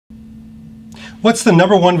What's the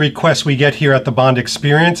 #1 request we get here at the Bond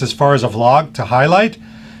Experience as far as a vlog to highlight?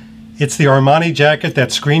 It's the Armani jacket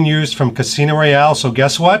that Screen used from Casino Royale, so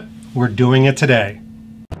guess what? We're doing it today.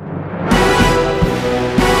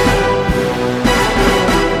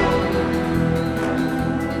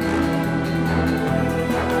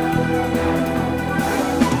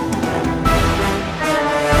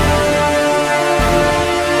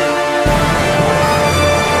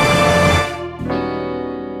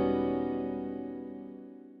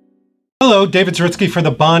 Hello, David Zaritsky for the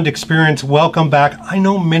Bond Experience. Welcome back. I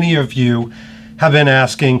know many of you have been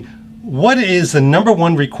asking, what is the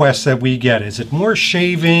 #1 request that we get? Is it more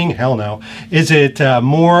shaving? Hell no. Is it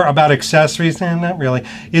more about accessories? Not really.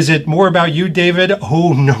 Is it more about you, David?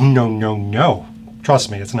 Oh, no. Trust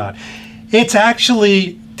me, it's not. It's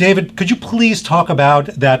actually, David, could you please talk about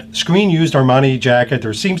that Screen used Armani jacket?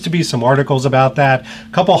 There seems to be some articles about that,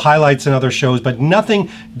 a couple highlights in other shows, but nothing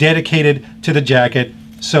dedicated to the jacket.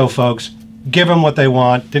 So folks, give them what they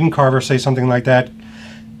want. Didn't Carver say something like that?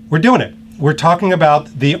 We're doing it. We're talking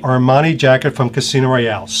about the Armani jacket from Casino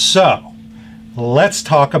Royale. So let's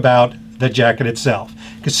talk about the jacket itself.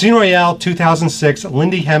 Casino Royale 2006,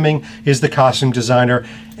 Lindy Hemming is the costume designer.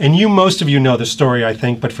 And most of you know the story, I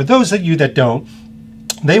think. But for those of you that don't,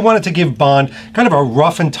 they wanted to give Bond kind of a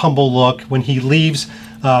rough and tumble look when he leaves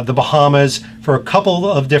the Bahamas for a couple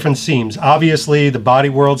of different scenes. Obviously, the body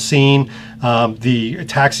world scene, the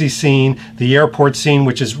taxi scene, the airport scene,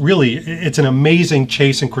 which is really, it's an amazing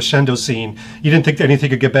chase and crescendo scene. You didn't think that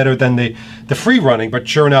anything could get better than the free running, but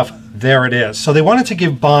sure enough, there it is. So they wanted to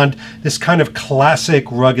give Bond this kind of classic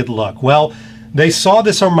rugged look. Well, they saw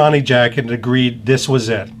this Armani jacket and agreed this was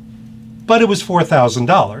it. But it was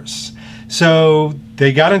 $4,000. So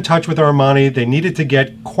they got in touch with Armani. They needed to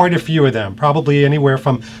get quite a few of them, probably anywhere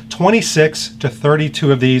from 26 to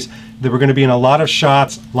 32 of these. They were going to be in a lot of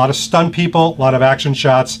shots, a lot of stunt people, a lot of action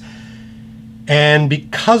shots. And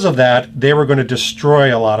because of that, they were going to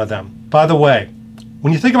destroy a lot of them. By the way,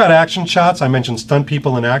 when you think about action shots, I mentioned stunt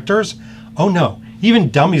people and actors. Oh no, even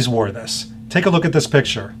dummies wore this. Take a look at this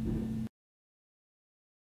picture.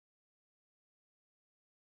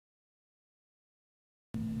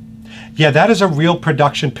 Yeah, that is a real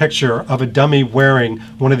production picture of a dummy wearing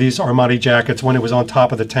one of these Armani jackets when it was on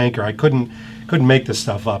top of the tanker. I couldn't make this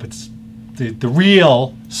stuff up. It's the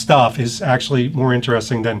real stuff is actually more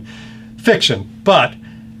interesting than fiction. But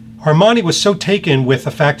Armani was so taken with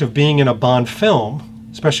the fact of being in a Bond film,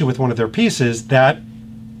 especially with one of their pieces, that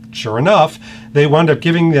sure enough, they wound up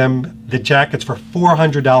giving them the jackets for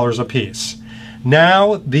 $400 a piece.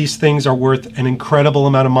 Now these things are worth an incredible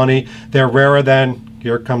amount of money. They're rarer than,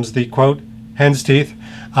 here comes the quote, hen's teeth.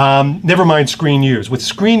 Never mind Screen used. With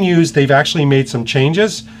Screen used, they've actually made some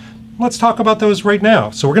changes. Let's talk about those right now.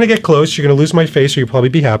 So we're going to get close. You're going to lose my face, or you'll probably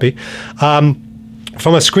be happy.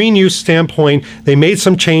 From a Screen used standpoint, they made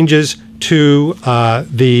some changes to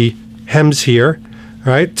the hems here,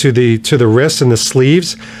 right, to the wrists and the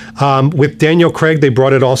sleeves. With Danielle Craig, they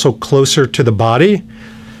brought it also closer to the body.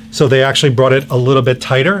 So they actually brought it a little bit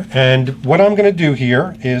tighter. And what I'm going to do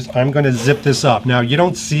here is I'm going to zip this up. Now, you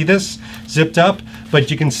don't see this zipped up,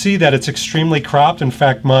 but you can see that it's extremely cropped. In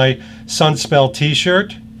fact, my Sunspell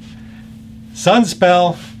t-shirt,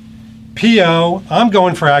 Sunspell, P.O., I'm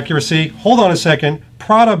going for accuracy. Hold on a second.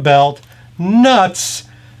 Prada belt, nuts.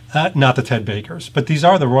 Not the Ted Bakers, but these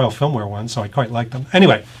are the Royal Filmwear ones, so I quite like them.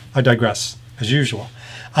 Anyway, I digress, as usual.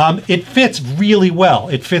 It fits really well.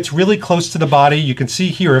 It fits really close to the body. You can see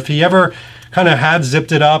here, if he ever kind of had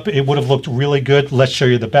zipped it up, it would have looked really good. Let's show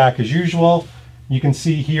you the back as usual. You can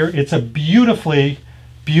see here, it's a beautifully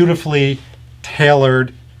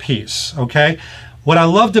tailored piece, okay? What I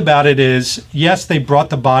loved about it is, yes, they brought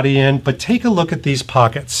the body in, but take a look at these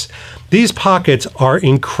pockets. These pockets are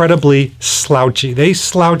incredibly slouchy. They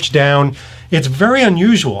slouch down. It's very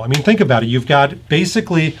unusual. I mean, think about it. You've got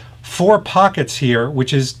basically 4 pockets here,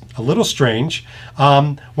 which is a little strange.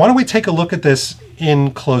 Why don't we take a look at this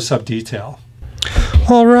in close-up detail?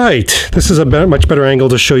 All right, this is a much better angle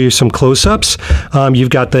to show you some close-ups. You've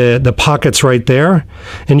got the pockets right there,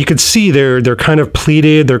 and you can see they're kind of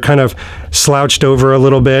pleated, they're kind of slouched over a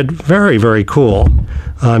little bit. Very cool.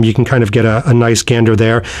 You can kind of get a nice gander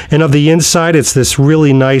there. And of the inside, it's this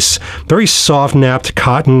really nice, very soft napped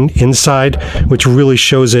cotton inside, which really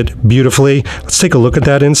shows it beautifully. Let's take a look at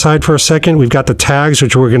that inside for a second. We've got the tags,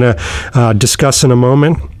 which we're going to discuss in a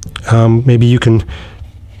moment. Maybe you can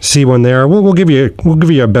see one there. We'll give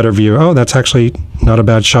you a better view. Oh, that's actually not a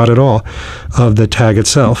bad shot at all of the tag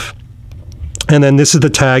itself. And then this is the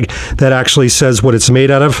tag that actually says what it's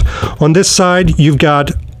made out of. On this side, you've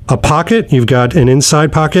got a pocket, you've got an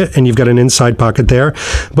inside pocket, and you've got an inside pocket there.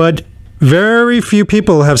 But very few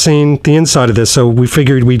people have seen the inside of this, so we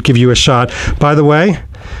figured we'd give you a shot. By the way,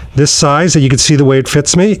 this size, that you can see the way it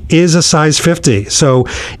fits me, is a size 50. So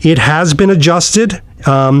it has been adjusted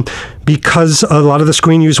because a lot of the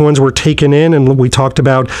screen use ones were taken in, and we talked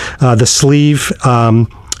about the sleeve,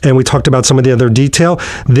 and we talked about some of the other detail.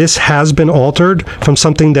 This has been altered from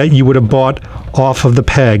something that you would have bought off of the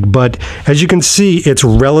peg. But as you can see, it's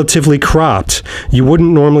relatively cropped. You wouldn't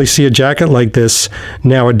normally see a jacket like this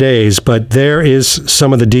nowadays, but there is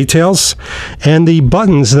some of the details. And the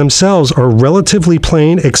buttons themselves are relatively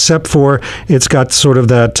plain, except for it's got sort of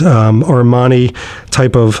that Armani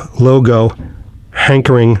type of logo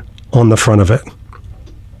hankering on the front of it.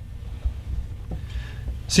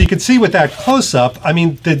 So you can see with that close-up, I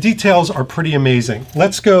mean, the details are pretty amazing.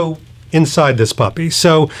 Let's go inside this puppy.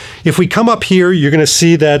 So if we come up here, you're going to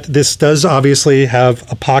see that this does obviously have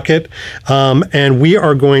a pocket, and we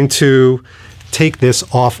are going to take this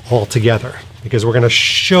off altogether because we're going to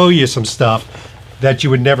show you some stuff that you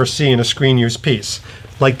would never see in a screen use piece,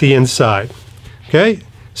 like the inside. Okay,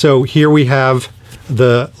 so here we have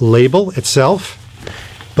the label itself.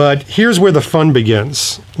 But here's where the fun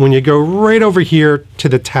begins. When you go right over here to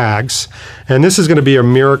the tags, and this is going to be a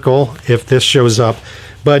miracle if this shows up,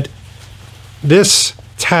 but this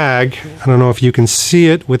tag, I don't know if you can see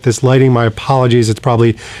it with this lighting, my apologies, it's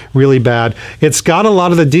probably really bad. It's got a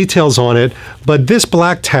lot of the details on it, but this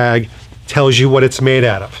black tag tells you what it's made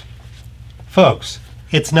out of. Folks,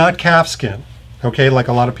 it's not calfskin, okay, like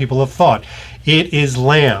a lot of people have thought. It is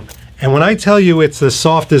lamb. And when I tell you it's the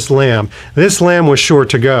softest lamb, this lamb was sure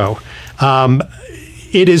to go.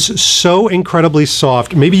 It is so incredibly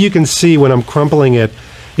soft. Maybe you can see when I'm crumpling it,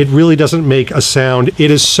 it really doesn't make a sound. It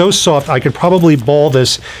is so soft, I could probably ball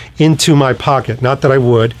this into my pocket. Not that I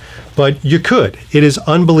would, but you could. It is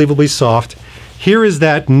unbelievably soft. Here is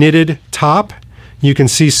that knitted top. You can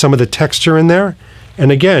see some of the texture in there.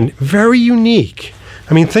 And again, very unique.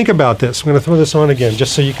 I mean, think about this. I'm going to throw this on again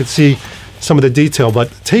just so you can see some of the detail,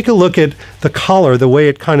 but take a look at the collar, the way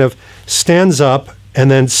it kind of stands up and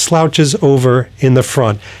then slouches over in the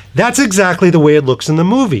front. That's exactly the way it looks in the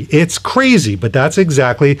movie. It's crazy, but that's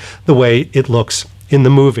exactly the way it looks in the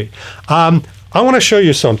movie. I want to show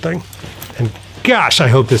you something, and gosh, I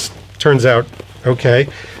hope this turns out okay.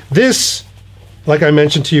 This, like I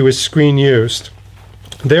mentioned to you, is screen used.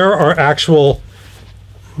 There are actual,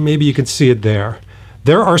 maybe you can see it there.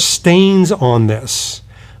 There are stains on this.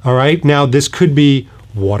 All right, now this could be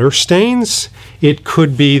water stains. It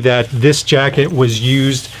could be that this jacket was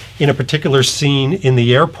used in a particular scene in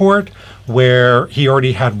the airport where he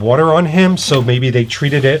already had water on him, so maybe they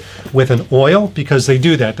treated it with an oil, because they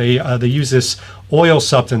do that. They use this oil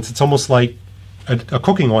substance. It's almost like a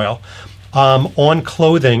cooking oil on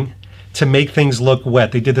clothing to make things look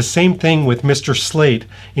wet. They did the same thing with Mr. Slate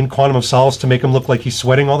in Quantum of Solace to make him look like he's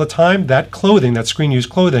sweating all the time. That clothing, that screen use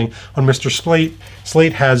clothing on Mr.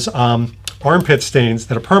 Slate has armpit stains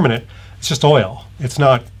that are permanent. It's just oil. It's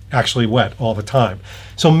not actually wet all the time.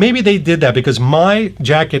 So maybe they did that because my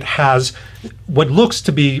jacket has what looks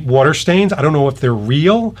to be water stains. I don't know if they're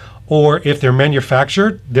real or if they're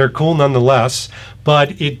manufactured. They're cool nonetheless,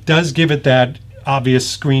 but it does give it that obvious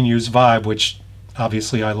screen use vibe, which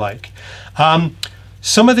obviously I like.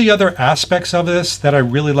 Some of the other aspects of this that I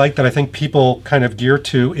really like, that I think people kind of gear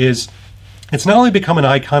to, is it's not only become an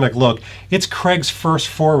iconic look, it's Craig's first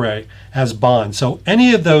foray as Bond. So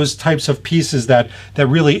any of those types of pieces that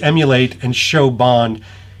really emulate and show Bond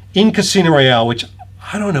in Casino Royale, which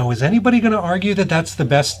I don't know, is anybody going to argue that that's the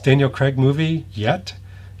best Daniel Craig movie yet?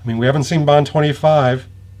 I mean, we haven't seen Bond 25.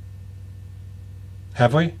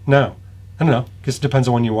 Have we? No. I don't know. I guess it depends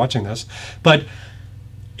on when you're watching this. But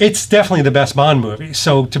it's definitely the best Bond movie.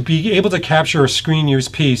 So to be able to capture a screen use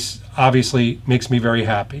piece obviously makes me very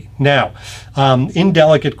happy. Now,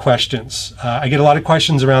 indelicate questions. I get a lot of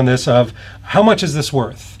questions around this of how much is this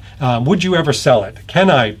worth? Would you ever sell it? Can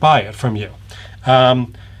I buy it from you?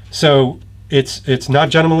 So it's not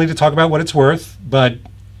gentlemanly to talk about what it's worth, but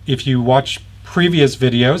if you watch previous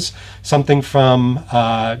videos, something from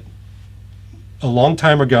a long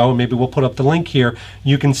time ago, maybe we'll put up the link here,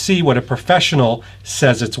 you can see what a professional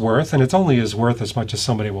says it's worth, and it's only as worth as much as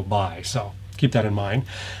somebody will buy, so keep that in mind.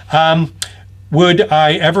 Would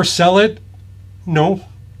I ever sell it? No.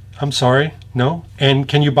 I'm sorry, no. And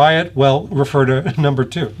can you buy it? Well, refer to number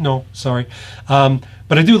 2. No, sorry.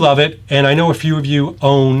 But I do love it, and I know a few of you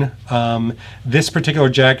own this particular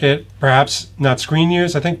jacket, perhaps not screen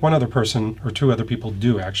use. I think one other person or 2 other people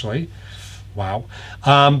do, actually. Wow.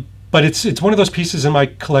 But it's one of those pieces in my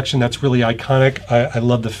collection that's really iconic. I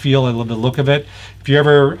love the feel, I love the look of it. If you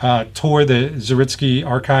ever tour the Zaritsky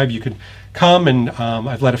archive, you could come, and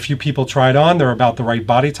I've let a few people try it on. They're about the right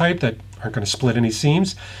body type that aren't going to split any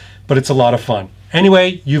seams, but it's a lot of fun.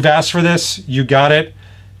 Anyway, you've asked for this, you got it.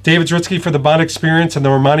 David Zaritsky for the Bond Experience and the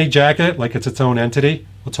Armani jacket, like it's its own entity.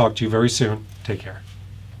 We'll talk to you very soon. Take care.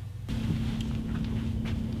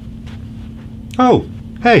 Oh,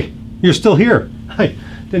 hey, you're still here. I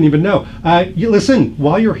didn't even know. Listen,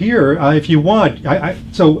 while you're here, if you want,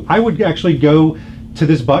 so I would actually go to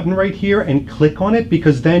this button right here and click on it,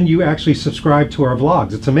 because then you actually subscribe to our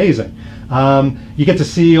vlogs. It's amazing. You get to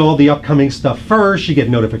see all the upcoming stuff first. You get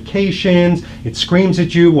notifications. It screams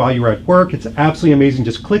at you while you're at work. It's absolutely amazing.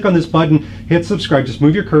 Just click on this button, hit subscribe, just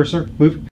move your cursor, move.